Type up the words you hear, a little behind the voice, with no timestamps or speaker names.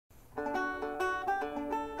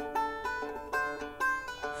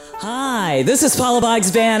Hi, this is Paula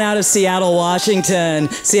Boggs Band out of Seattle, Washington,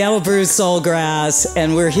 Seattle Brews Soulgrass,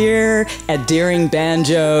 and we're here at Deering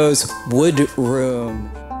Banjo's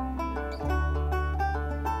Woodroom.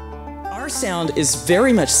 Our sound is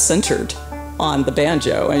very much centered on the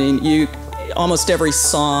banjo. I mean, almost every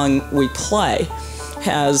song we play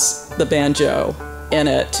has the banjo in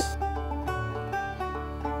it.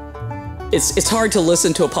 It's hard to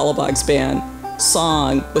listen to a Paula Boggs Band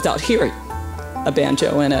song without hearing a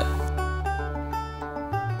banjo in it.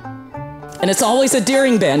 And it's always a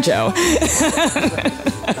Deering banjo.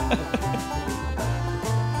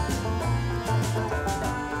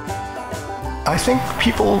 I think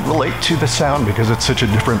people relate to the sound because it's such a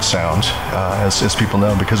different sound, as people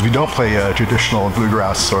know, because we don't play traditional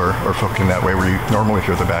bluegrass or folk in that way where you normally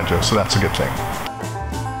hear the banjo, so that's a good thing.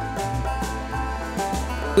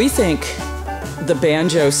 We think the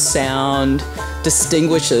banjo sound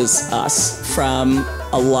distinguishes us from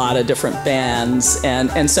a lot of different bands,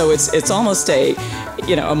 and so it's almost a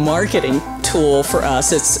marketing tool for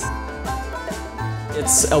us. It's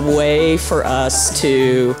a way for us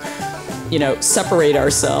to separate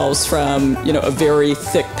ourselves from a very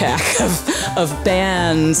thick pack of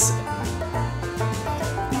bands.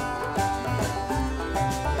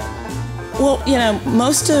 Well,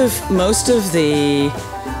 most of the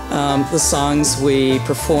songs we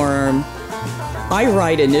perform, I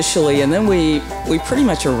write initially, and then we pretty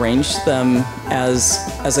much arrange them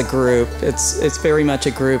as a group. It's very much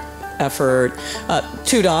a group effort.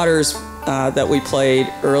 Two Daughters that we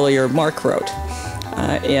played earlier, Mark wrote,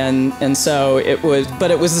 and so it was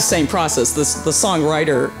the same process. The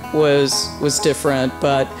songwriter was different,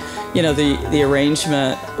 but the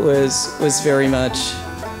arrangement was very much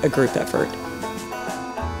a group effort.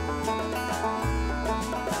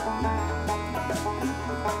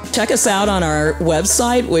 Check us out on our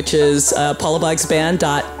website, which is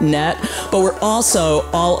paulaboggsband.net, but we're also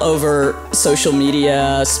all over social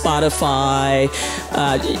media, Spotify,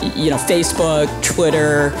 Facebook,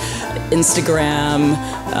 Twitter, Instagram.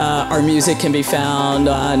 Our music can be found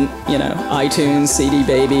on, iTunes, CD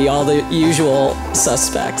Baby, all the usual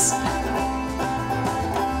suspects.